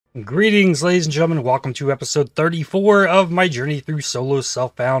Greetings, ladies and gentlemen. Welcome to episode 34 of my journey through solo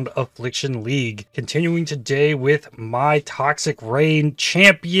self-bound Affliction League. Continuing today with my Toxic Rain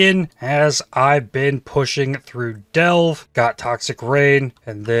champion as I've been pushing through Delve. Got Toxic Rain,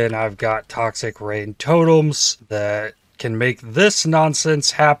 and then I've got Toxic Rain totems that can make this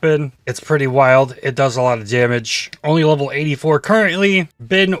nonsense happen. It's pretty wild. It does a lot of damage. Only level 84 currently.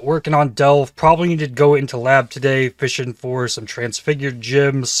 Been working on Delve. Probably need to go into lab today fishing for some transfigured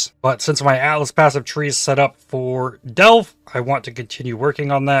gems. But since my Atlas passive tree is set up for Delve, I want to continue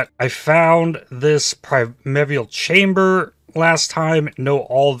working on that. I found this Primeval Chamber last time, no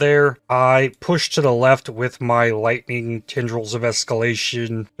all there. I pushed to the left with my Lightning Tendrils of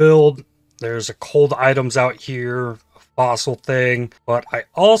Escalation build. There's a cold items out here, fossil thing, but I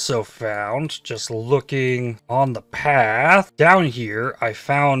also found, just looking on the path down here, I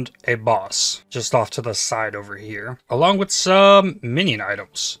found a boss just off to the side over here, along with some minion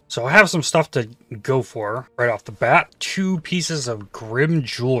items. So I have some stuff to go for right off the bat. 2 pieces of grim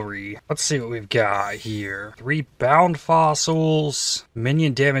jewelry. Let's see what we've got here. 3 bound fossils,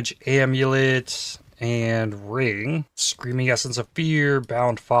 minion damage amulet, and ring. Screaming Essence of Fear,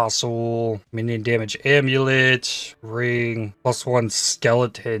 bound fossil, minion damage amulet, ring, +1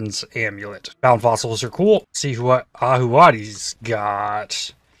 skeletons amulet. Bound fossils are cool. Let's see what Ahuadi's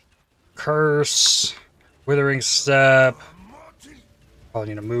got. Curse, withering step. Probably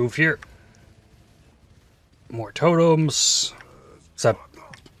need to move here. More totems. Except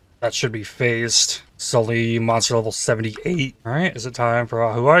that should be phased. Sully, monster level 78. Alright, is it time for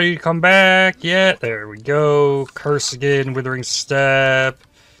Ahuadi to come back yet? There we go. Curse again, withering step.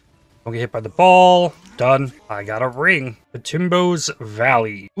 Don't get hit by the ball. Done. I got a ring. Timbo's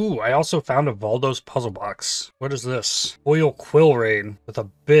Valley. Ooh, I also found a Valdo's puzzle box. What is this? Oil Quill Rain with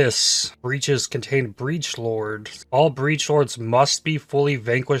Abyss. Breaches contain Breach Lord. All Breach Lords must be fully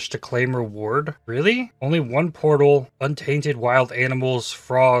vanquished to claim reward. Really? Only 1 portal. Untainted wild animals.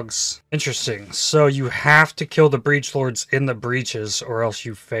 Frogs. Interesting. So you have to kill the Breach Lords in the breaches or else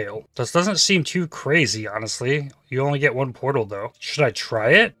you fail. This doesn't seem too crazy, honestly. You only get 1 portal though. Should I try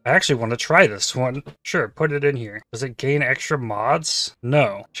it? I actually want to try this one. Sure, put it in here. Does it gain extra mods?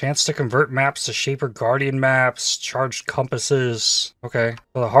 No. Chance to convert maps to Shaper Guardian maps, charged compasses. Okay.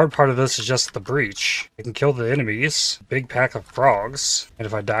 Well, the hard part of this is just the breach. I can kill the enemies. Big pack of frogs. And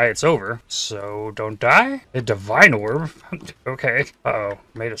if I die, it's over. So don't die? A divine orb? Okay. Uh-oh.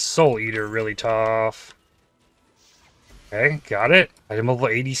 Made a soul eater really tough. Okay, got it. Item level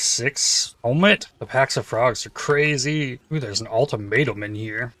 86 helmet. The packs of frogs are crazy. Ooh, there's an ultimatum in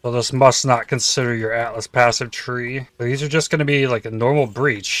here. So this must not consider your Atlas passive tree. So these are just going to be like a normal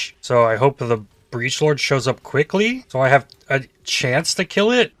breach. So I hope the Breach Lord shows up quickly, so I have a chance to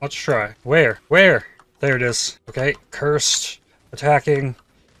kill it. Let's try. Where? Where? There it is. Okay, cursed, attacking,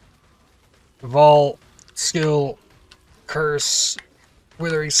 Vol, skill, curse,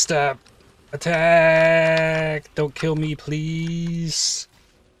 withering step. Attack! Don't kill me, please.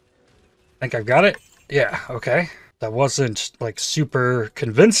 Think I've got it? Yeah, okay. That wasn't, like, super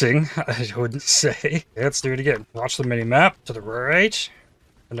convincing, I wouldn't say. Okay, let's do it again. Watch the mini-map. To the right.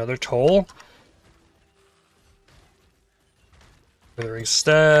 Another toll. Withering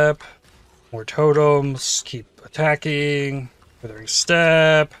step. More totems. Keep attacking. Withering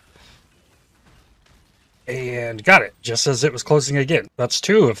step. And got it, just as it was closing again. That's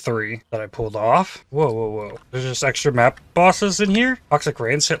 2 of 3 that I pulled off. Whoa, whoa, whoa. There's just extra map bosses in here? Toxic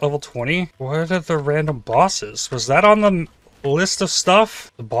Rain's hit level 20? What are the random bosses? Was that on the list of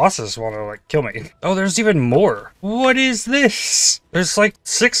stuff? The bosses want to, like, kill me. Oh, there's even more. What is this? There's, like,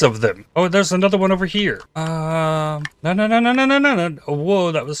 6 of them. Oh, there's another one over here. No.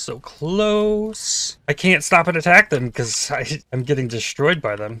 Whoa, that was so close. I can't stop and attack them because I'm getting destroyed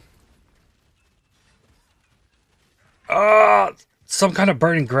by them. Some kind of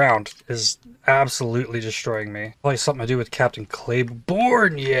burning ground is absolutely destroying me. Probably something to do with Captain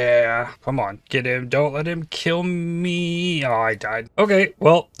Claiborne, yeah. Come on, get him. Don't let him kill me. Oh, I died. Okay,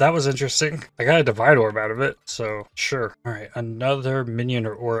 well, that was interesting. I got a Divine Orb out of it, so sure. All right, another minion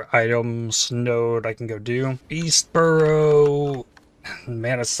or items node I can go do. Beast Burrow.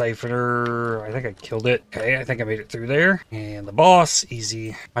 Mana Siphoner, I think I killed it. Okay, I think I made it through there. And the boss,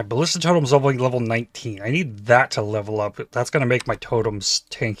 easy. My Ballista Totem's level 19. I need that to level up. That's going to make my totems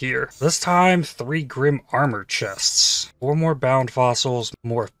tankier. This time, 3 Grim Armor chests. 4 more Bound Fossils,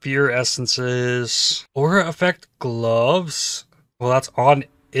 more Fear Essences. Aura Effect Gloves. Well, that's on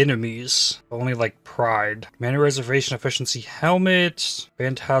enemies. Only like Pride. Mana Reservation Efficiency Helmet.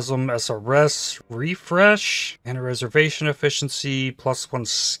 Phantasm SRS Refresh. Mana Reservation Efficiency +1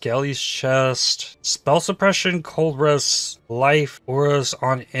 Skelly's Chest. Spell Suppression, Cold Rest, Life, Auras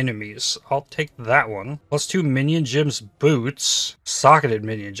on enemies. I'll take that one. +2 Minion Gems Boots. Socketed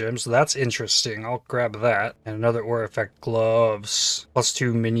Minion Gems. That's interesting. I'll grab that. And another Aura Effect Gloves.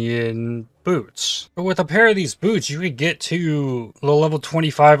 +2 Minion boots. But with a pair of these boots, you could get to the level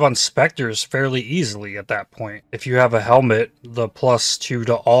 25 on Spectres fairly easily at that point. If you have a helmet, the +2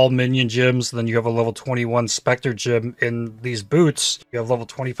 to all minion gems, then you have a level 21 Spectre gem in these boots. You have level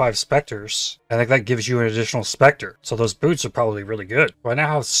 25 Spectres. I think that gives you an additional Spectre. So those boots are probably really good. So I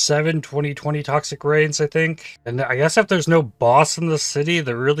now have 7 20/20 Toxic Rains, I think. And I guess if there's no boss in the city,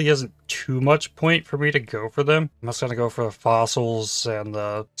 there really isn't too much point for me to go for them. I'm just gonna go for the fossils and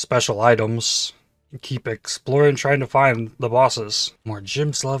the special items. Keep exploring, trying to find the bosses. More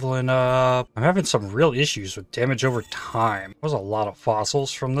gyms leveling up. I'm having some real issues with damage over time. There's a lot of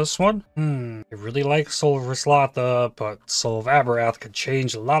fossils from this one. I really like Soul of Rislata, but Soul of Aberath could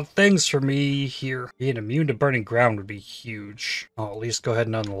change a lot of things for me here. Being immune to burning ground would be huge. I'll at least go ahead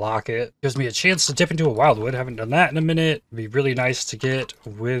and unlock it. Gives me a chance to dip into a Wildwood. Haven't done that in a minute. It'd be really nice to get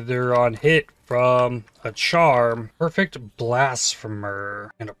Wither on hit from a charm, perfect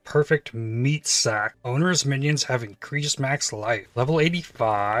blasphemer, and a perfect meat sack. Owner's minions have increased max life. Level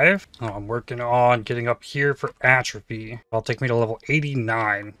 85. Oh, I'm working on getting up here for atrophy. That'll take me to level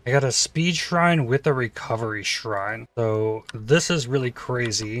 89. I got a speed shrine with a recovery shrine. So this is really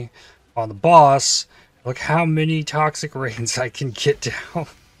crazy. On the boss, look how many toxic rains I can get down.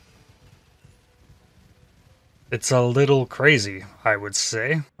 It's a little crazy, I would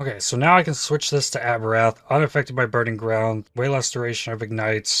say. Okay, so now I can switch this to Aberath, unaffected by burning ground, way less duration of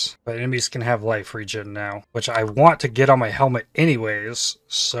ignites, but enemies can have life regen now, which I want to get on my helmet anyways,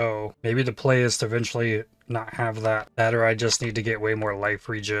 so maybe the play is to eventually not have that. That or I just need to get way more life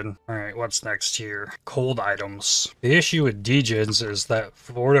regen. Alright, what's next here? Cold items. The issue with degens is that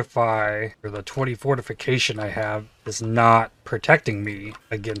Fortify, or the 20 fortification I have, is not protecting me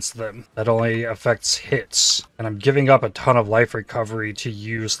against them. That only affects hits. And I'm giving up a ton of life recovery to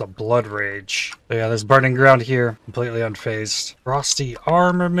use the Blood Rage. So yeah, there's burning ground here, completely unfazed. Frosty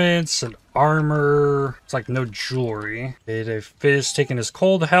armaments and armor. It's like no jewelry. Okay, Fizz taking his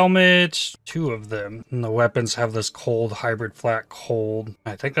cold helmet. 2 of them. And the weapons have this cold hybrid flat cold.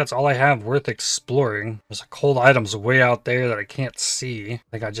 I think that's all I have worth exploring. There's a cold items way out there that I can't see. I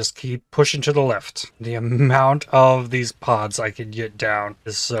think I just keep pushing to the left. The amount of these pods I can get down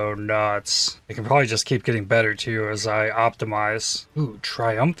is so nuts. I can probably just keep getting better too as I optimize. Ooh,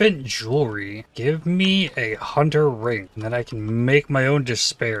 triumphant jewelry. Give me a hunter ring, and then I can make my own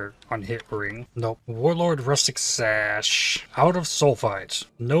despair on hit ring. Nope. Warlord rustic sash. Out of sulphite.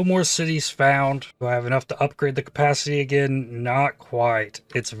 No more cities found. Do I have enough to upgrade the capacity again? Not quite.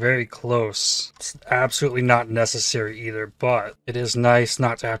 It's very close. It's absolutely not necessary either, but it is nice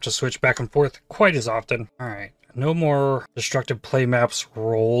not to have to switch back and forth quite as often. Alright. No more destructive play maps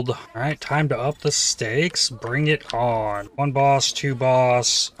rolled. Alright, time to up the stakes. Bring it on. 1 boss, 2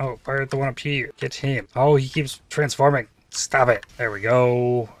 boss. Oh, fire at the one up here. Get him. Oh, he keeps transforming. Stop it. There we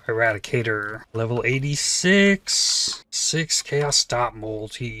go. Eradicator. Level 86. 6 Chaos Stop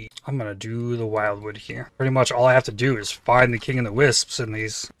Multi. I'm gonna do the Wildwood here. Pretty much all I have to do is find the King and the Wisps in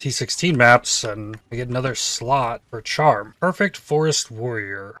these T16 maps, and I get another slot for Charm. Perfect Forest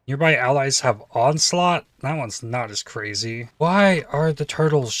Warrior. Nearby allies have Onslaught. That one's not as crazy. Why are the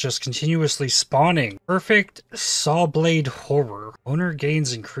turtles just continuously spawning? Perfect Sawblade Horror. Owner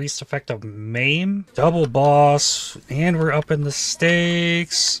gains increased effect of Maim. Double boss. And we're up in the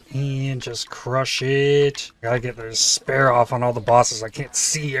stakes. And just crush it. Gotta get the spare off on all the bosses. I can't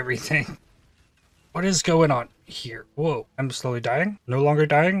see everything. What is going on here? Whoa, I'm slowly dying. No longer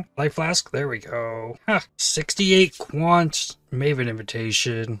dying. Life flask. There we go. Ha. 68 quant. Maven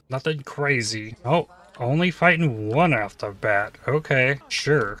invitation. Nothing crazy. Oh. Only fighting 1 off the bat. Okay,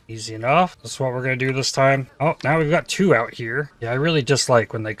 sure. Easy enough. That's what we're gonna do this time. Oh, now we've got 2 out here. Yeah, I really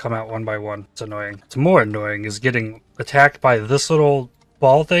dislike when they come out 1 by 1. It's annoying. What's more annoying is getting attacked by this little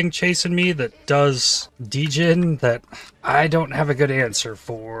ball thing chasing me that does degen that I don't have a good answer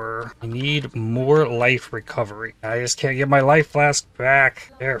for. I need more life recovery. I just can't get my life flask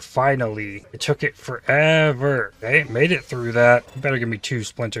back. There, finally. It took it forever. Okay, made it through that. You better give me 2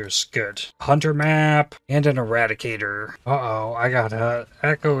 splinters. Good. Hunter map and an eradicator. Uh-oh, I got a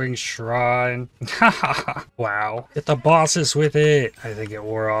echoing shrine. Haha. Wow. Get the bosses with it. I think it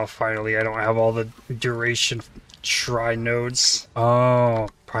wore off finally. I don't have all the duration shrine nodes. Oh,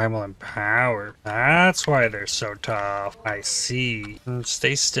 primal and power. That's why they're so tough. I see.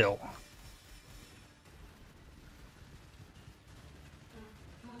 Stay still.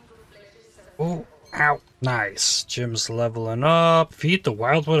 Oh, ow. Nice. Jim's leveling up. Feed the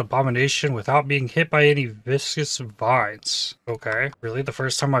Wildwood Abomination without being hit by any viscous vines. Okay. Really? The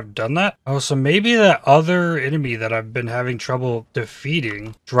first time I've done that? Oh, so maybe that other enemy that I've been having trouble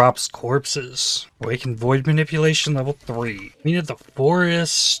defeating drops corpses. Awakened Void Manipulation level 3. We need the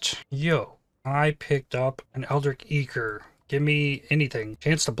forest. Yo. I picked up an Eldritch Eager. Give me anything.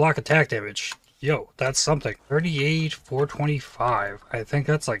 Chance to block attack damage. Yo, that's something. 38, 425. I think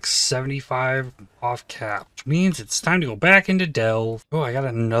that's like 75 off cap. Which means it's time to go back into Delve. Oh, I got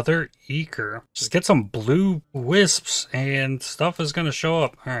another Eaker. Just get some blue wisps and stuff is going to show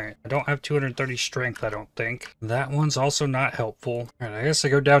up. Alright, I don't have 230 strength, I don't think. That one's also not helpful. Alright, I guess I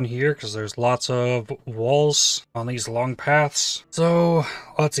go down here because there's lots of walls on these long paths. So,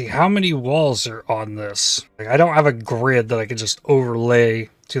 let's see, how many walls are on this? Like, I don't have a grid that I can just overlay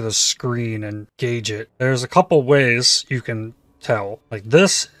to the screen and gauge it. There's a couple ways you can tell. Like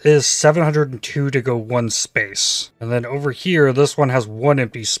this is 702 to go one space. And then over here, this one has one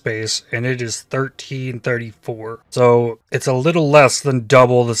empty space and it is 1334. So it's a little less than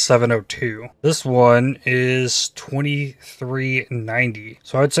double the 702. This one is 2390.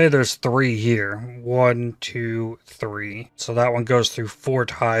 So I'd say there's 3 here. 1, 2, 3. So that one goes through 4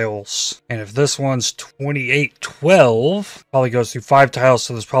 tiles. And if this one's 2812, probably goes through 5 tiles.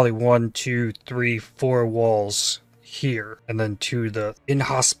 So there's probably 1, 2, 3, 4 walls here, and then to the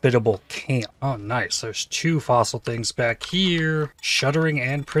inhospitable camp. Oh, nice. There's 2 fossil things back here. Shuddering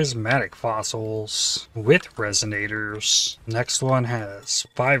and prismatic fossils with resonators. Next one has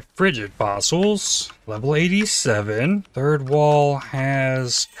 5 frigid fossils. Level 87. Third wall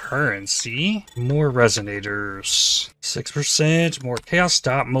has currency. More resonators. 6%. More chaos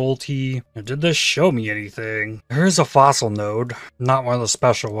dot multi. Now, did this show me anything? There is a fossil node. Not one of the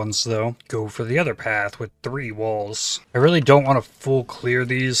special ones, though. Go for the other path with 3 walls. I really don't want to full clear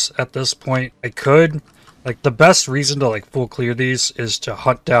these at this point. I could. Like, the best reason to, like, full clear these is to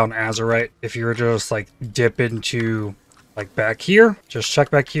hunt down Azurite. If you were to just, like, dip into, like, back here. Just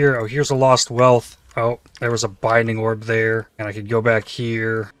check back here. Oh, here's a lost wealth. Oh, there was a binding orb there. And I could go back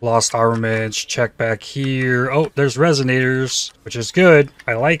here. Lost armaments. Check back here. Oh, there's resonators, which is good.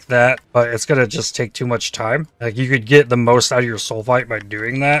 I like that. But it's going to just take too much time. Like, you could get the most out of your Sulphite by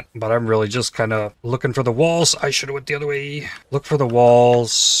doing that. But I'm really just kind of looking for the walls. I should have went the other way. Look for the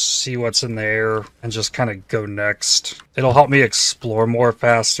walls. See what's in there. And just kind of go next. It'll help me explore more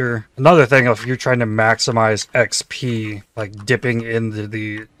faster. Another thing, if you're trying to maximize XP, like dipping into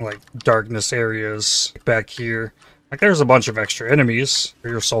the like darkness areas back here. Like, there's a bunch of extra enemies for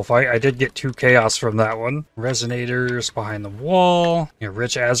your Sulphite. I did get 2 chaos from that one. Resonators behind the wall. You know,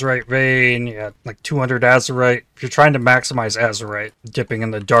 rich Azurite vein. You got like 200 Azurite. If you're trying to maximize Azurite, dipping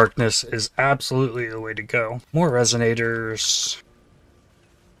in the darkness is absolutely the way to go. More resonators.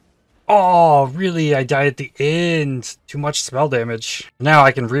 Oh, really? I died at the end. Too much spell damage. Now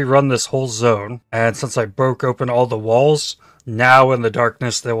I can rerun this whole zone. And since I broke open all the walls, now in the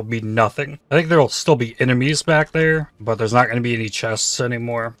darkness there will be nothing. I think there will still be enemies back there, but there's not going to be any chests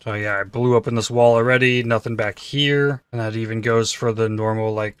anymore. So yeah, I blew open this wall already. Nothing back here. And that even goes for the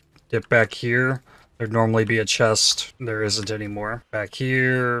normal, like, dip back here. There'd normally be a chest. There isn't anymore. Back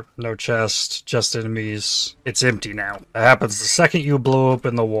here, no chest, just enemies. It's empty now. That happens the second you blow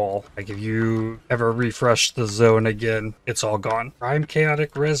open the wall. Like, if you ever refresh the zone again, it's all gone. Prime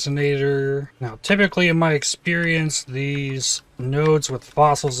Chaotic Resonator. Now, typically in my experience, these nodes with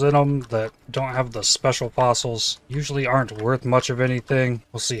fossils in them that don't have the special fossils usually aren't worth much of anything.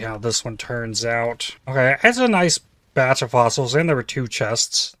 We'll see how this one turns out. Okay, it's a nice batch of fossils, and there were 2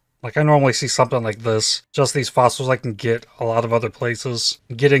 chests. Like, I normally see something like this. Just these fossils I can get a lot of other places.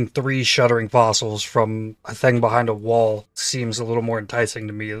 Getting 3 shuddering fossils from a thing behind a wall seems a little more enticing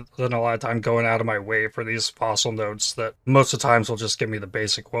to me than a lot of time going out of my way for these fossil nodes that most of the times will just give me the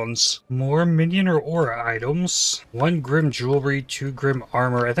basic ones. More minion or aura items. 1 grim jewelry, 2 grim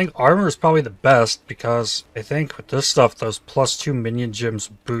armor. I think armor is probably the best because I think with this stuff, those +2 minion gems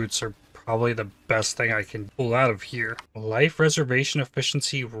boots are probably the best thing I can pull out of here. Life Reservation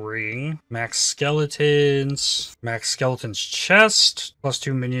Efficiency Ring. Max Skeletons. Max Skeletons Chest.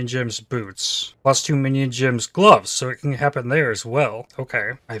 +2 Minion Gems Boots. +2 Minion Gems Gloves. So it can happen there as well.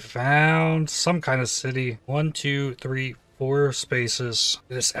 Okay. I found some kind of city. 1, 2, 3, 4 spaces.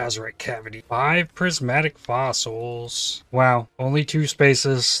 This azurite cavity. 5 prismatic fossils. Wow, only 2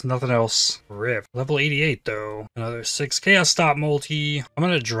 spaces, nothing else. Rip. Level 88 though. Another 6 chaos stop multi. I'm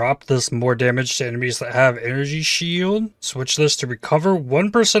gonna drop this more damage to enemies that have energy shield. Switch this to recover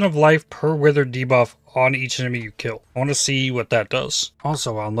 1% of life per withered debuff on each enemy you kill. I want to see what that does.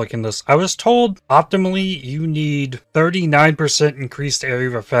 Also, while I'm looking this, I was told optimally you need 39% increased area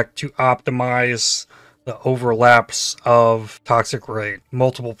of effect to optimize the overlaps of toxic rain.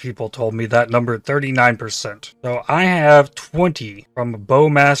 Multiple people told me that number 39%. So I have 20 from bow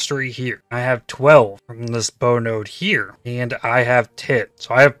mastery here. I have 12 from this bow node here. And I have 10.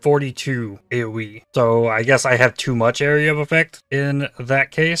 So I have 42 AoE. So I guess I have too much area of effect in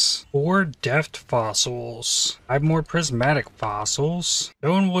that case. 4 deft fossils. 5 more prismatic fossils.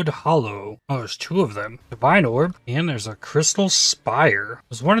 Stonewood hollow. Oh, there's 2 of them. Divine orb. And there's a crystal spire.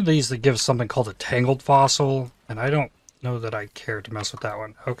 There's one of these that gives something called a tangled fossil, and I don't know that I care to mess with that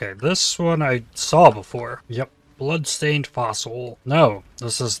one. Okay, this one I saw before. Yep, bloodstained fossil. No,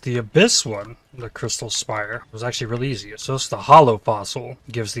 this is the abyss one, the crystal spire. It was actually really easy. So it's the hollow fossil.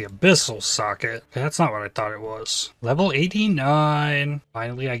 It gives the abyssal socket. Okay, that's not what I thought it was. Level 89.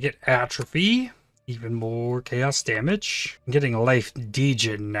 Finally, I get atrophy. Even more chaos damage. I'm getting life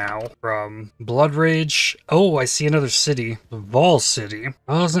degen now from Blood Rage. Oh, I see another city. The Vol City.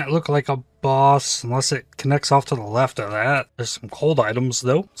 Doesn't look like a boss unless it connects off to the left of that. There's some cold items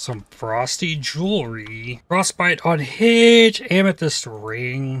though. Some frosty jewelry. Frostbite on hit. Amethyst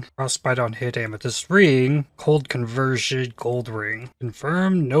ring. Frostbite on hit. Amethyst ring. Cold conversion. Gold ring.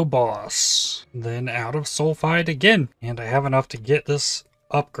 Confirm. No boss. Then out of Sulphite again. And I have enough to get this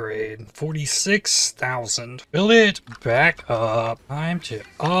upgrade. 46,000. Build it back up. Time to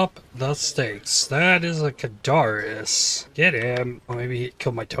up the stakes. That is a Kadaris. Get him. Oh, maybe he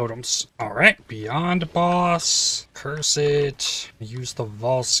killed my totems. Alright. Beyond boss. Curse it. Use the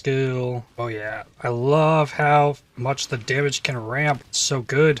Vol skill. Oh yeah. I love how much the damage can ramp. So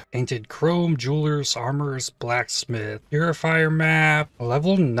good. Painted chrome, jewelers, armorers, blacksmith. Purifier map.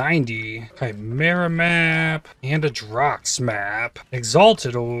 Level 90. Chimera map. And a Drox map.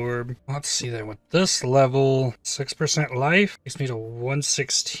 Exalted orb. Let's see then with this level. 6% life. Takes me to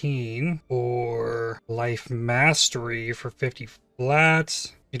 116. Or life mastery for 50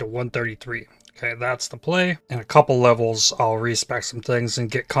 flats. Need a 133. Okay, that's the play. In a couple levels, I'll respec some things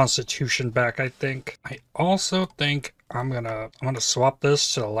and get Constitution back, I think. I also think I'm gonna swap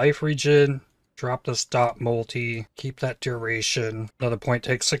this to the life regen. Drop this dot multi, keep that duration. Another point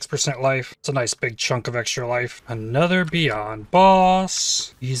takes 6% life. It's a nice big chunk of extra life. Another beyond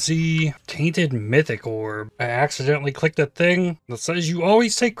boss. Easy. Tainted mythic orb. I accidentally clicked a thing that says you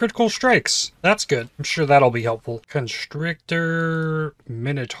always take critical strikes. That's good. I'm sure that'll be helpful. Constrictor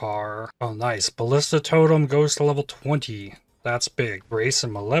Minotaur. Oh, nice. Ballista totem goes to level 20. That's big. Grace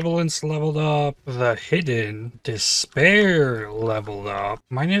and Malevolence leveled up. The Hidden Despair leveled up.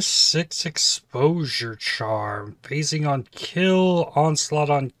 -6 exposure charm. Phasing on kill.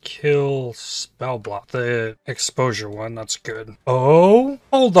 Onslaught on kill. Spell block. The exposure one. That's good. Oh,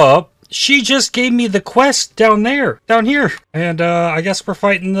 hold up. She just gave me the quest down there. Down here. And I guess we're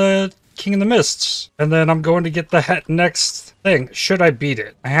fighting the King of the Mists. And then I'm going to get the next thing. Should I beat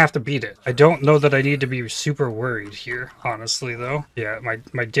it? I have to beat it. I don't know that I need to be super worried here, honestly, though. Yeah,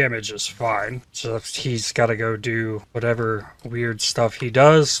 my damage is fine. So he's got to go do whatever weird stuff he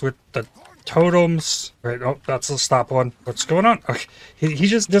does with the totems. Right, oh, that's the stop one. What's going on? Okay, he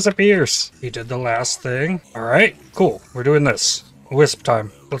just disappears. He did the last thing. All right, cool. We're doing this. Wisp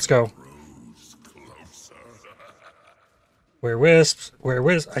time. Let's go. Where wisps? Where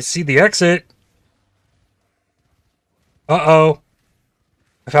wisps? I see the exit. Uh-oh.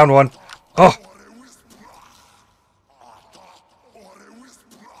 I found one. Oh.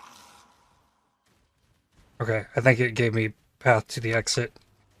 Okay, I think it gave me path to the exit.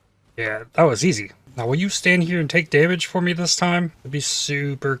 Yeah, that was easy. Now, will you stand here and take damage for me this time? It'd be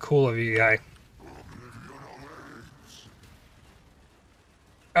super cool of you, guy.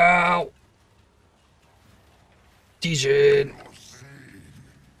 Ow. Degen.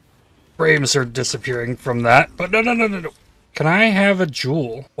 Frames are disappearing from that, but no. Can I have a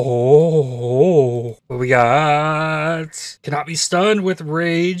jewel? Oh, what we got? Cannot be stunned with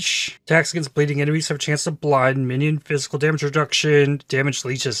rage. Attacks against bleeding enemies have a chance to blind. Minion physical damage reduction. Damage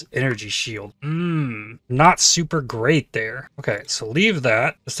leeches energy shield. Not super great there. Okay, so leave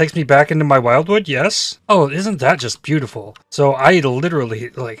that. This takes me back into my wildwood, yes. Oh, isn't that just beautiful? So I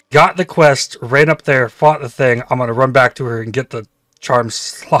literally, got the quest, ran up there, fought the thing. I'm gonna run back to her and get the charm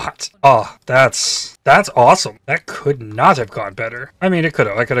slot. Oh, that's That's awesome. That could not have gone better. I mean, it could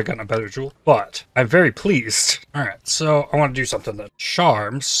have. I could have gotten a better jewel, but I'm very pleased. All right, so I want to do something then.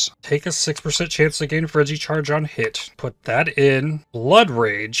 Charms. Take a 6% chance to gain Frenzy Charge on hit. Put that in. Blood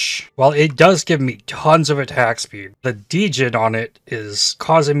Rage. While it does give me tons of attack speed, the degen on it is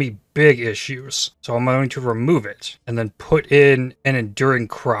causing me big issues. So I'm going to remove it and then put in an Enduring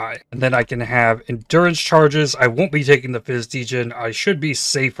Cry. And then I can have Endurance Charges. I won't be taking the Fizz degen. I should be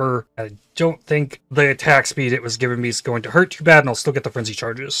safer. I don't think the attack speed it was giving me is going to hurt too bad, and I'll still get the Frenzy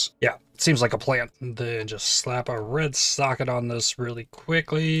Charges. Yeah, it seems like a plan. And then just slap a red socket on this really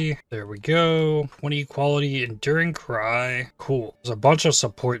quickly. There we go. 20 quality Enduring Cry. Cool. There's a bunch of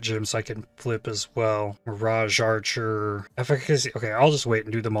support gems I can flip as well. Mirage Archer. Efficacy. Okay, I'll just wait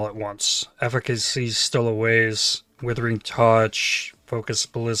and do them all at once. Efficacy still a ways. Withering Touch. Focus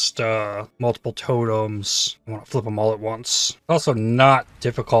Ballista, multiple totems. I want to flip them all at once. Also not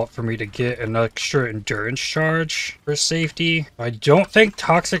difficult for me to get an extra endurance charge for safety. I don't think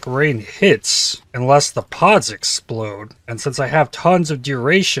Toxic Rain hits unless the pods explode. And since I have tons of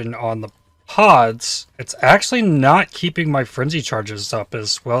duration on the pods, it's actually not keeping my frenzy charges up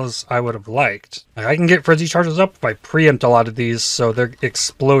as well as I would have liked. Like, I can get frenzy charges up if I preempt a lot of these, so they're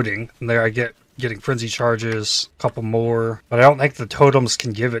exploding. And there I getting frenzy charges, a couple more, but I don't think the totems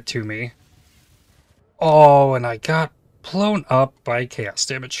can give it to me. Oh, and I got blown up by chaos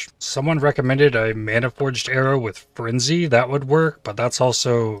damage. Someone recommended a mana forged arrow with frenzy. That would work, but that's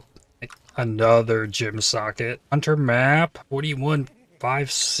also another gem socket. Hunter map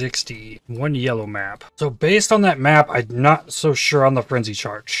 41560, one yellow map. So based on that map, I'm not so sure on the frenzy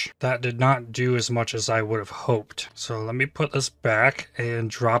charge. That did not do as much as I would have hoped. So let me put this back and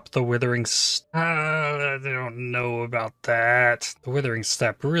drop the withering I don't know about that. The withering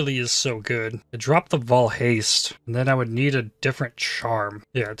step really is so good. I dropped the Vol Haste, and then I would need a different charm.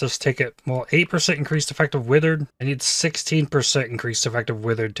 Yeah, just take it. Well, 8% increased effective withered. I need 16% increased effective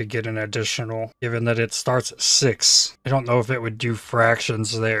withered to get an additional, given that it starts at 6. I don't know if it would do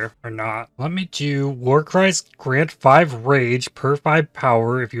fractions there or not. Let me do Warcries grant 5 rage per 5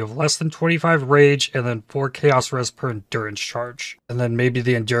 power if you have less than 25 rage, and then 4 chaos res per endurance charge. And then maybe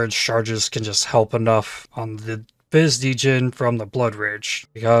the endurance charges can just help enough on the Fizz degen from the Blood Rage,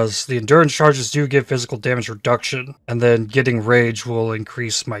 because the endurance charges do give physical damage reduction, and then getting rage will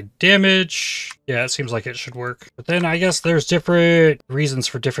increase my damage. Yeah, it seems like it should work. But then I guess there's different reasons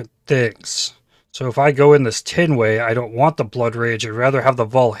for different things. So if I go in this tin way, I don't want the Blood Rage. I'd rather have the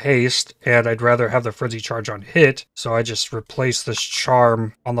Vol Haste, and I'd rather have the Frenzy Charge on hit. So I just replace this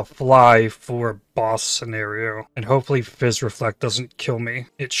charm on the fly for a boss scenario. And hopefully Fizz Reflect doesn't kill me.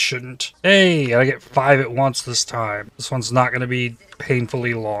 It shouldn't. Hey, I get 5 at once this time. This one's not going to be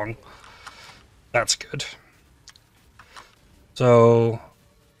painfully long. That's good. So...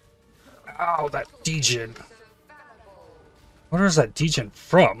 Ow, that degen. Where is that degen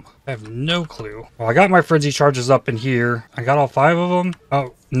from? I have no clue. Well, I got my frenzy charges up in here. I got all 5 of them.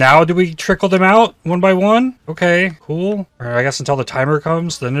 Oh, now do we trickle them out one by one? Okay, cool. Or I guess until the timer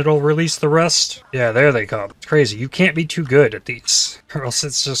comes, then it'll release the rest. Yeah, there they come. It's crazy. You can't be too good at these, or else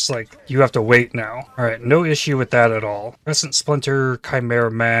it's just like you have to wait now. All right, no issue with that at all. Crescent Splinter, Chimera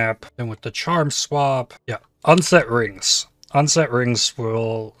map, and with the charm swap, yeah, unset rings. Unset rings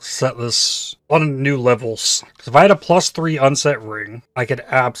will set this on new levels. If I had a +3 unset ring, I could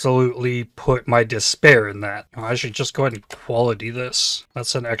absolutely put my despair in that. I should just go ahead and quality this.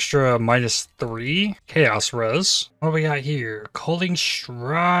 That's an extra -3 chaos res. What do we got here? Culling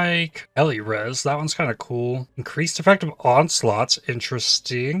Strike, Ellie res. That one's kind of cool. Increased effective onslaughts.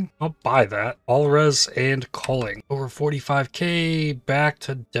 Interesting. I'll buy that. All res and culling. Over 45k. Back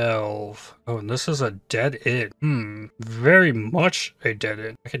to delve. Oh, and this is a dead end. Very much a dead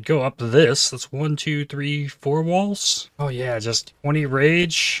end. I could go up this. That's 1, 2, 3, 4 walls. Oh yeah, just 20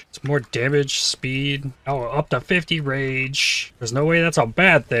 rage. It's more damage, speed. Oh, up to 50 rage. There's no way that's a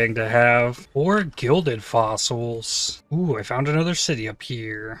bad thing to have. 4 gilded fossils. Ooh, I found another city up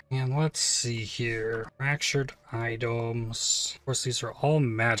here. And let's see here. Fractured items. Of course, these are all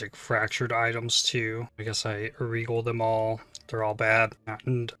magic fractured items too. I guess I regal them all. They're all bad.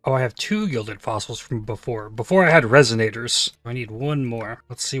 And oh, I have 2 gilded fossils from before. Before I had resonators. I need 1 more.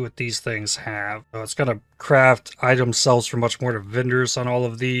 Let's see what these things have. Oh, it's gonna craft item cells for much more to vendors on all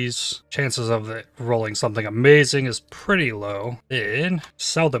of these. Chances of it rolling something amazing is pretty low. Then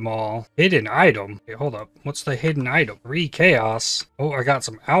sell them all. Hidden item. Okay, hold up. What's the hidden item? 3 chaos. Oh, I got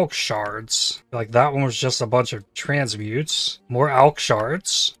some alch shards. Like that one was just a bunch of transmutes. More alch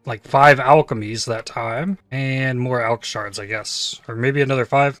shards. Like 5 alchemies that time. And more alch shards, I guess. Or maybe another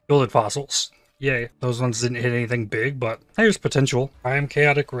 5 gilded fossils. Yay. Those ones didn't hit anything big, but there's potential. I am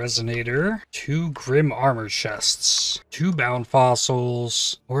Chaotic Resonator. 2 Grim Armor Chests. 2 Bound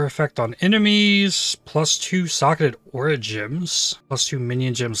Fossils. Aura effect on enemies. +2 Socketed Aura Gems. +2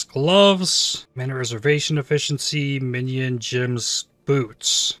 Minion Gems Gloves. Mana Reservation Efficiency. Minion Gems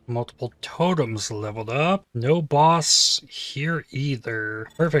Boots. Multiple totems leveled up. No boss here either.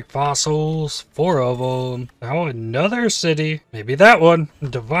 Perfect fossils. 4 of them. Now another city. Maybe that one.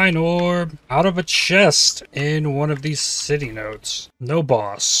 Divine Orb. Out of a chest in one of these city notes. No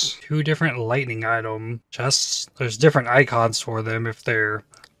boss. 2 different lightning item chests. There's different icons for them if they're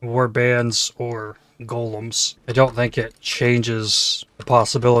warbands or golems. I don't think it changes the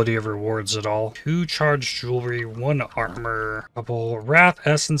possibility of rewards at all. 2 charged jewelry, 1 armor, couple wrath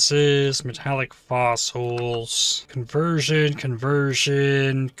essences, metallic fossils, conversion,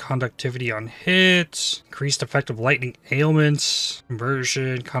 conductivity on hit, increased effective lightning ailments,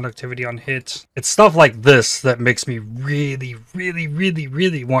 conversion, conductivity on hit. It's stuff like this that makes me really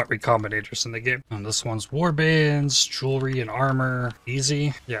want recombinators in the game. And this one's warbands, jewelry, and armor.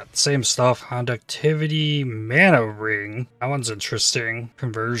 Easy. Yeah, same stuff. Conductivity, mana ring. That one's interesting.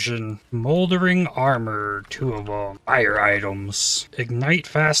 Conversion, moldering armor, 2 of them. Fire items. Ignite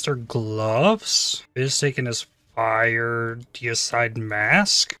faster gloves. Is taken as fire deicide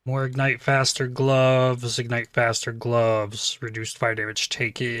mask. More ignite faster gloves, reduced fire damage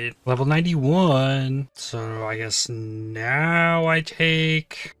taken. Level 91. So I guess now I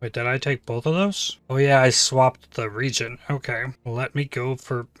take... Wait, did I take both of those? Oh yeah, I swapped the region. Okay, let me go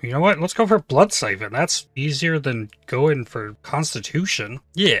for... You know what? Let's go for Blood Siphon. That's easier than going for Constitution.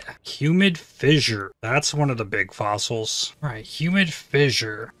 Yeah. Humid Fissure. That's one of the big fossils. Right, Humid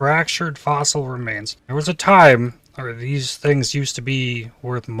Fissure. Fractured fossil remains. There was a time or these things used to be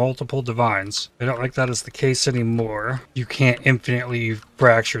worth multiple divines. I don't think that is the case anymore. You can't infinitely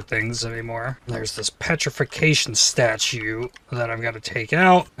fracture things anymore. There's this petrification statue that I've got to take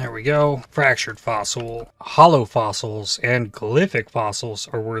out. There we go. Fractured fossil. Hollow fossils and glyphic fossils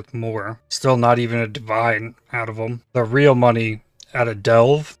are worth more. Still not even a divine out of them. The real money out of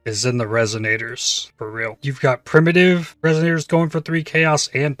Delve is in the resonators, for real. You've got primitive resonators going for 3 chaos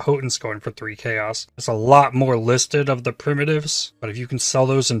and potents going for 3 chaos. There's a lot more listed of the primitives, but if you can sell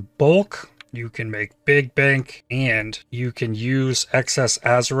those in bulk, you can make big bank, and you can use excess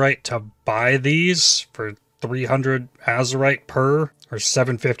azurite to buy these for 300 azurite per, or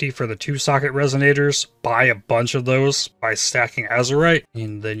 750 for the 2 socket resonators. Buy a bunch of those by stacking azurite,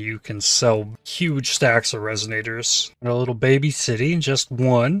 and then you can sell huge stacks of resonators. And a little baby city, just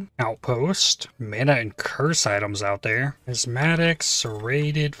 1 outpost. Mana and curse items out there. Prismatic,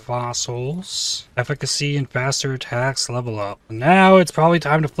 serrated fossils. Efficacy and faster attacks level up. Now it's probably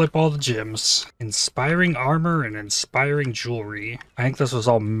time to flip all the gems. Inspiring armor and inspiring jewelry. I think this was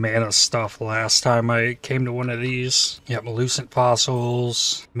all mana stuff last time I came to one of these. Yep, Lucent fossils.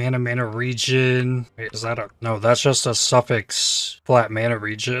 Mana regen. Wait, is that a... No, that's just a suffix flat mana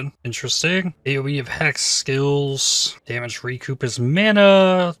regen. Interesting. AoE of hex skills. Damage recoup is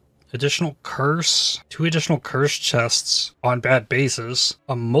mana. Additional curse. 2 additional curse chests on bad bases.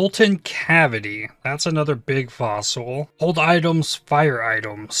 A molten cavity. That's another big fossil. Hold items, fire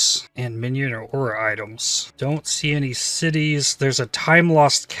items, and minion or aura items. Don't see any cities. There's a time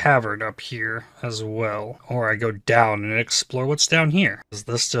lost cavern up here as well. Or I go down and explore what's down here, because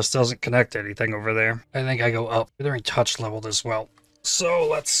this just doesn't connect to anything over there. I think I go up. Withering touch leveled as well. So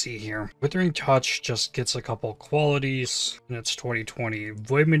let's see here. Withering Touch just gets a couple qualities, and it's 2020.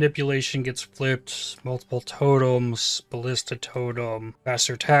 Void Manipulation gets flipped, multiple totems, Ballista Totem,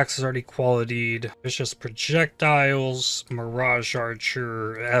 Faster Attacks is already qualityed, Vicious Projectiles, Mirage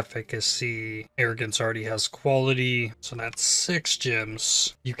Archer, Efficacy, Arrogance already has quality, so that's 6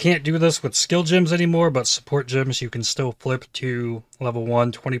 gems. You can't do this with skill gems anymore, but support gems you can still flip to level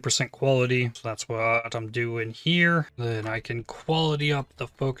 1, 20% quality, so that's what I'm doing here. Then I can quality up the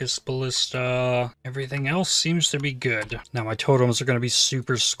Focus Ballista. Everything else seems to be good. Now my totems are going to be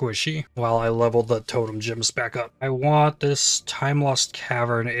super squishy while I level the totem gems back up. I want this Time Lost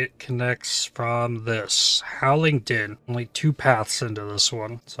Cavern. It connects from this Howling Den. Only 2 paths into this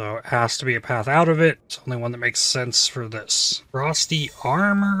one, so it has to be a path out of it. It's the only one that makes sense for this. Frosty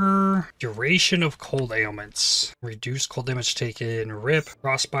Armor. Duration of cold ailments. Reduce cold damage taken. Rip.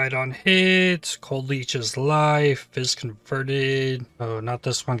 Frostbite on hit. Cold Leech's life is converted. Oh, not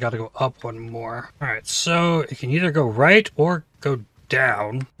this one. Got to go up 1 more. Alright, so it can either go right or go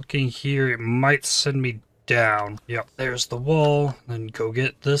down. Looking here, it might send me down. Yep, there's the wall. Then go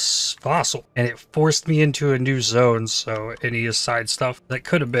get this fossil. And it forced me into a new zone, so any side stuff that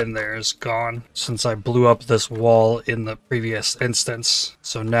could have been there is gone since I blew up this wall in the previous instance.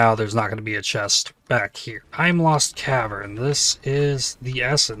 So now there's not going to be a chest back here. Time Lost Cavern. This is the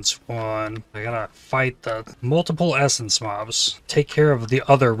essence one. I gotta fight the multiple essence mobs. Take care of the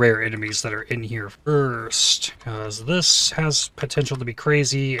other rare enemies that are in here first, because this has potential to be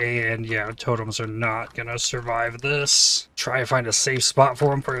crazy, and yeah, totems are not gonna survive this. Try and find a safe spot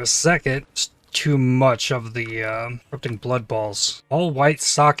for them for a second. Just too much of the corrupting blood balls. All white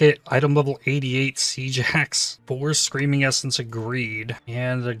socket, item level 88 siege axe, 4 screaming essence agreed,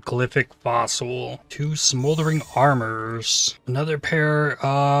 and a glyphic fossil, 2 smoldering armors, another pair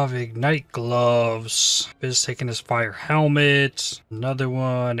of ignite gloves, Biz taking his fire helmet, another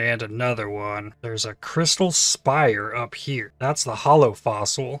one, and another one. There's a crystal spire up here. That's the hollow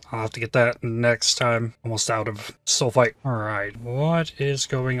fossil. I'll have to get that next time. Almost out of sulphite. Alright, what is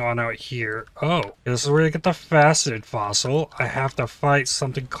going on out here? Oh, this is where I get the faceted fossil. I have to fight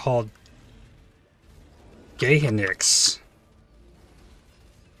something called Gahanix.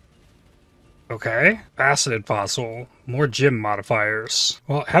 Okay, faceted fossil. More gym modifiers.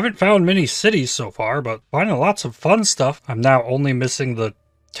 Well, haven't found many cities so far, but finding lots of fun stuff. I'm now only missing the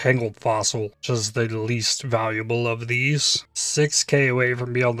tangled fossil, which is the least valuable of these. 6k away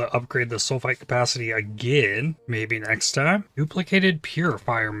from being able to upgrade the sulphite capacity again. Maybe next time. Duplicated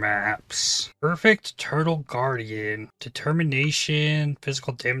purifier maps. Perfect turtle guardian. Determination.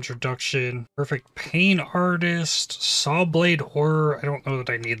 Physical damage reduction. Perfect pain artist. Saw blade horror. I don't know that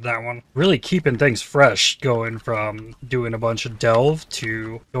I need that one. Really keeping things fresh, going from doing a bunch of delve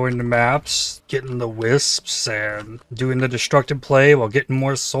to going to maps, getting the wisps, and doing the destructive play while getting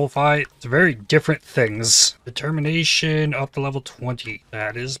more sulphite. It's very different things. Determination up to level 20.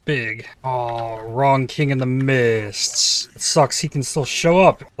 That is big. Oh, wrong king in the mists. It sucks he can still show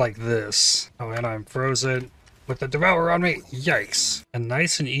up like this. Oh, and I'm frozen with the devourer on me. Yikes. A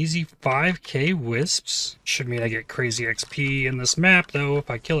nice and easy 5k wisps. Should mean I get crazy XP in this map though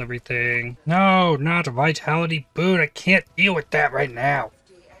if I kill everything. No, not a vitality boon. I can't deal with that right now.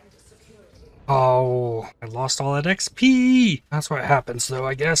 Oh, I lost all that XP. That's what happens though,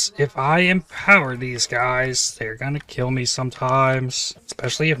 I guess. If I empower these guys, they're gonna kill me sometimes.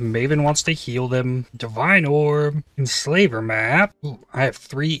 Especially if Maven wants to heal them. Divine Orb. Enslaver map. Ooh, I have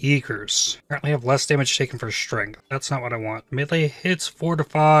 3 Eekers. Currently have less damage taken for strength. That's not what I want. Melee hits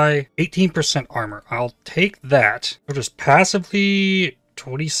fortify. 18% armor. I'll take that. I'll just passively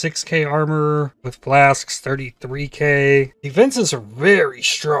 26k armor with flasks, 33k. Defenses are very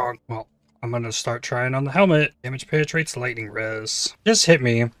strong. Well, I'm gonna start trying on the helmet. Damage penetrates lightning res. Just hit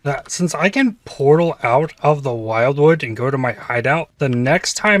me that since I can portal out of the wildwood and go to my hideout, the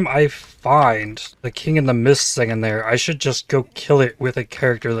next time I find the King in the Mist thing in there, I should just go kill it with a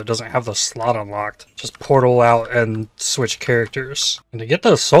character that doesn't have the slot unlocked. Just portal out and switch characters. And to get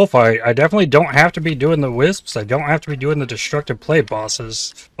the sulphite, I definitely don't have to be doing the wisps. I don't have to be doing the destructive play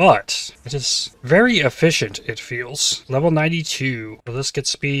bosses. But it is very efficient, it feels. Level 92. So this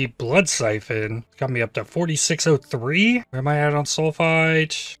gets me blood siphon. Got me up to 4603. Where am I at on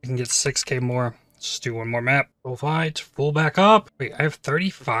sulphite? I can get 6k more. Let's do one more map. Sulphite, full back up. Wait, I have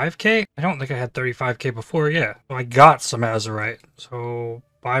 35k? I don't think I had 35k before, yeah. So I got some azurite. So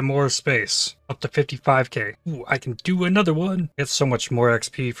buy more space. Up to 55k. Ooh, I can do another one. Get so much more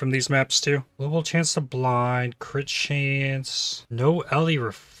XP from these maps too. Global chance to blind, crit chance, no Ellie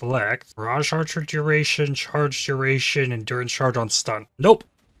reflect, barrage archer duration, charge duration, endurance charge on stun. Nope.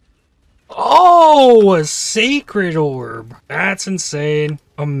 Oh, a sacred orb. That's insane.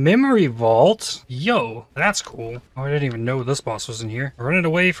 A memory vault. Yo, that's cool. Oh, I didn't even know this boss was in here. Running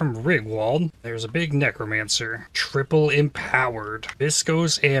away from Rigwald. There's a big necromancer. Triple empowered.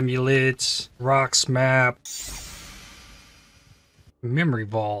 Visco's amulet. Rocks map. Memory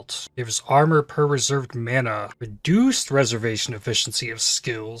vault. Gives armor per reserved mana. Reduced reservation efficiency of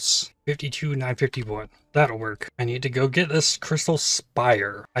skills. 52,951. That'll work. I need to go get this crystal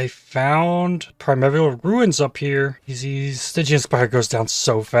spire. I found Primeval Ruins up here. Easy. Stygian Spire goes down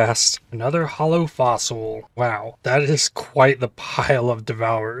so fast. Another hollow fossil. Wow, that is quite the pile of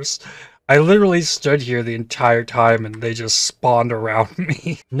devourers. I literally stood here the entire time and they just spawned around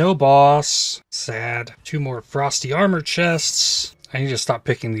me. No boss. Sad. 2 more frosty armor chests. I need to stop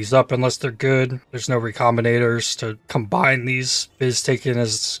picking these up unless they're good. There's no recombinators to combine these. Biz taken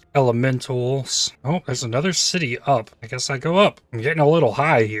is elementals. Oh, there's another city up. I guess I go up. I'm getting a little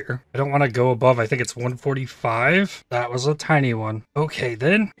high here. I don't want to go above, I think it's 145. That was a tiny one. Okay,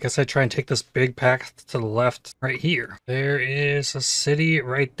 then. I guess I try and take this big path to the left right here. There is a city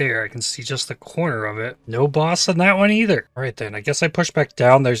right there. I can see just the corner of it. No boss on that one either. All right, then. I guess I push back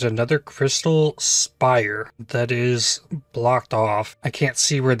down. There's another crystal spire that is blocked off. I can't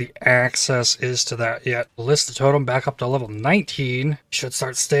see where the access is to that yet. List the totem back up to level 19. Should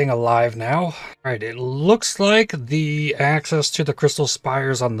start staying alive now. All right, it looks like the access to the crystal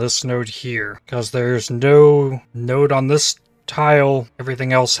spires on this node here, because there's no node on this tile.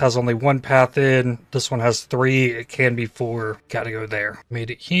 Everything else has only one path in. This one has 3. It can be 4. Gotta go there.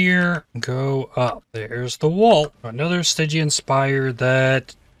 Made it here. Go up. There's the wall. Another Stygian spire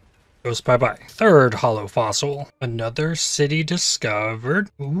that goes bye-bye. Third hollow fossil. Another city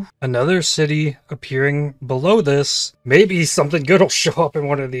discovered. Ooh. Another city appearing below this. Maybe something good will show up in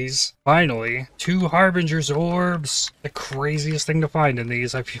one of these. Finally. 2 Harbinger's orbs. The craziest thing to find in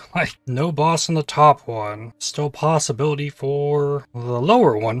these, I feel like. No boss in the top one. Still possibility for the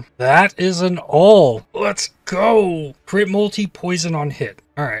lower one. That is an all. Let's go. Crit multi poison on hit.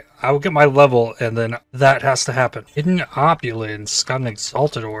 Alright, I will get my level, and then that has to happen. Hidden Opulence. Got an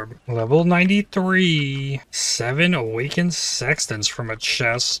Exalted Orb. Level 93. 7 Awakened Sextants from a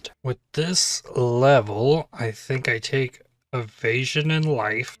chest. With this level, I think I take Evasion and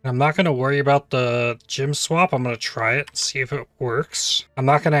Life. I'm not going to worry about the gym swap. I'm going to try it, see if it works. I'm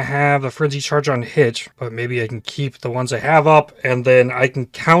not going to have the Frenzy Charge on hit, but maybe I can keep the ones I have up, and then I can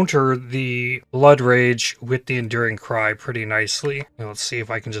counter the Blood Rage with the Enduring Cry pretty nicely. Now let's see if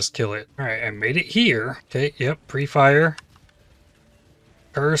I can just kill it. Alright, I made it here. Okay, yep, pre-fire.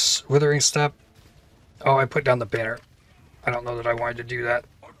 Curse, Withering Step. Oh, I put down the banner. I don't know that I wanted to do that.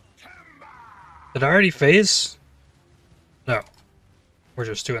 Did I already phase? No. We're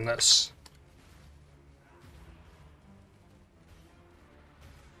just doing this.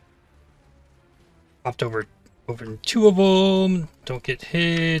 Hopped over 2 of them. Don't get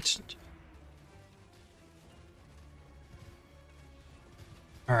hit.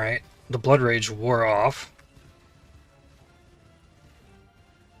 Alright. The Blood Rage wore off.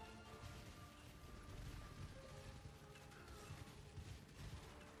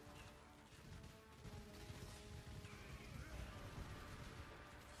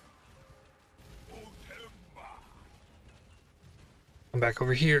 Come back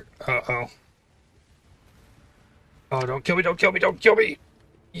over here. Uh-oh. Oh, don't kill me, don't kill me, don't kill me!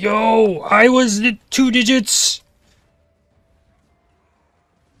 Yo! I was at 2 digits!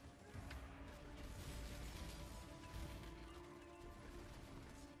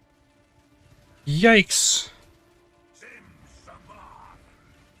 Yikes!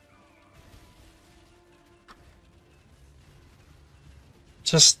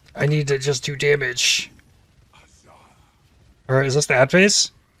 I need to just do damage. Alright, is this the ad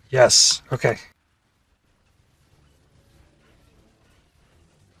phase? Yes. Okay.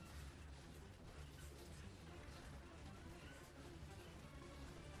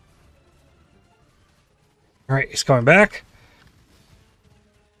 Alright, he's coming back.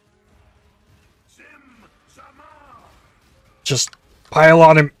 Just pile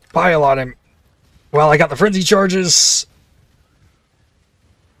on him. Pile on him. Well, I got the frenzy charges.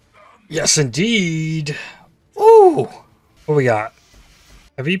 Yes, indeed. Ooh. What we got?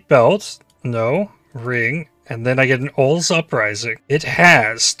 Heavy belt. No. Ring. And then I get an Ol's Uprising. It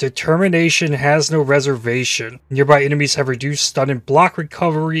has Determination, has no reservation. Nearby enemies have reduced stun and block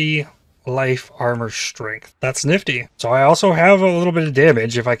recovery, life, armor, strength. That's nifty. So I also have a little bit of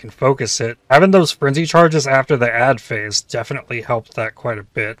damage if I can focus it. Having those frenzy charges after the ad phase definitely helped that quite a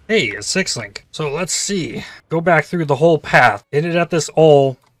bit. Hey, a 6-link. So let's see. Go back through the whole path. Ended at this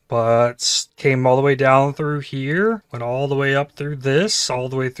Ol, but came all the way down through here, went all the way up through this, all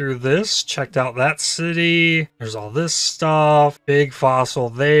the way through this, checked out that city, there's all this stuff, big fossil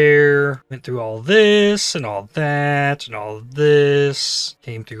there, went through all this, and all that, and all this,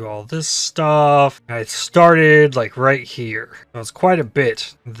 came through all this stuff, and I started like right here. So it's quite a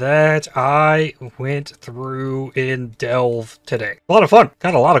bit that I went through in Delve today. A lot of fun,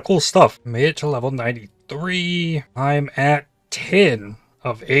 got a lot of cool stuff. Made it to level 93, I'm at 10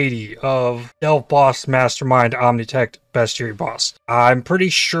 of 80 of Delve Boss Mastermind Omnitech bestiary boss. I'm pretty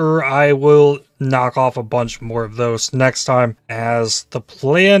sure I will knock off a bunch more of those next time, as the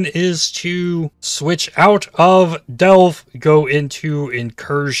plan is to switch out of Delve, go into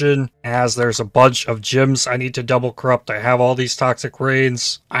Incursion, as there's a bunch of gems I need to double corrupt. I have all these toxic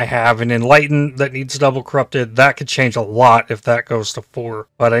rains. I have an Enlighten that needs double corrupted. That could change a lot if that goes to 4,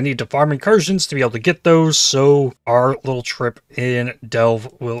 but I need to farm Incursions to be able to get those, so our little trip in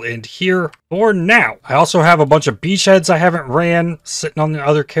Delve will end here for now. I also have a bunch of beachheads I haven't ran sitting on the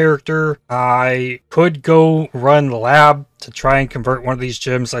other character. I could go run the lab to try and convert one of these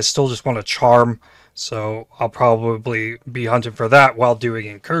gems. I still just want to charm, so I'll probably be hunting for that while doing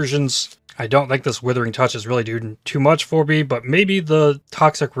Incursions. I don't think this Withering Touch is really doing too much for me, but maybe the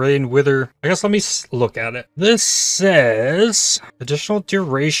Toxic Rain Wither. I guess let me look at it. This says additional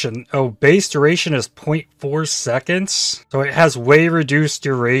duration. Oh, base duration is 0.4 seconds. So it has way reduced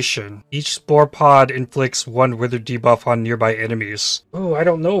duration. Each Spore Pod inflicts 1 Wither debuff on nearby enemies. Oh, I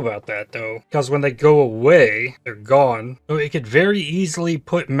don't know about that though, because when they go away, they're gone. So it could very easily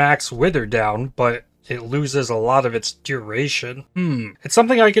put max Wither down, but it loses a lot of its duration. It's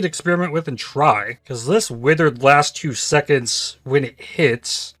something I could experiment with and try, because this withered lasts 2 seconds when it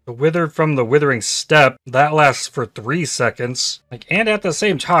hits. The withered from the withering step, that lasts for 3 seconds. And at the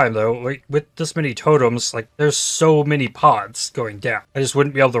same time though, with this many totems, there's so many pods going down. I just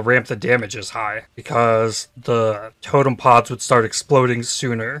wouldn't be able to ramp the damage as high, because the totem pods would start exploding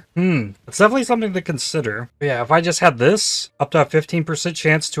sooner. It's definitely something to consider. But yeah, if I just had this, up to a 15%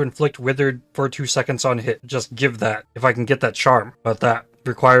 chance to inflict withered for 2 seconds on hit, just give that, if I can get that charm. But that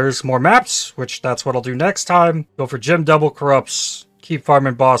requires more maps, which that's what I'll do next time. Go for gem double corrupts, keep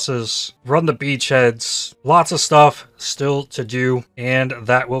farming bosses, run the beachheads, lots of stuff still to do, and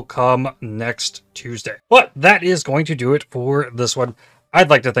that will come next Tuesday. But that is going to do it for this one. I'd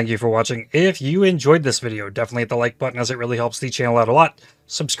like to thank you for watching. If you enjoyed this video, definitely hit the like button, as it really helps the channel out a lot.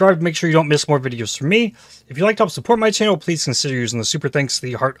 Subscribe to make sure you don't miss more videos from me. If you'd like to help support my channel, please consider using the super thanks,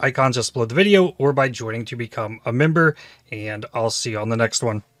 the heart icon just below the video, or by joining to become a member, and I'll see you on the next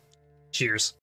one. Cheers.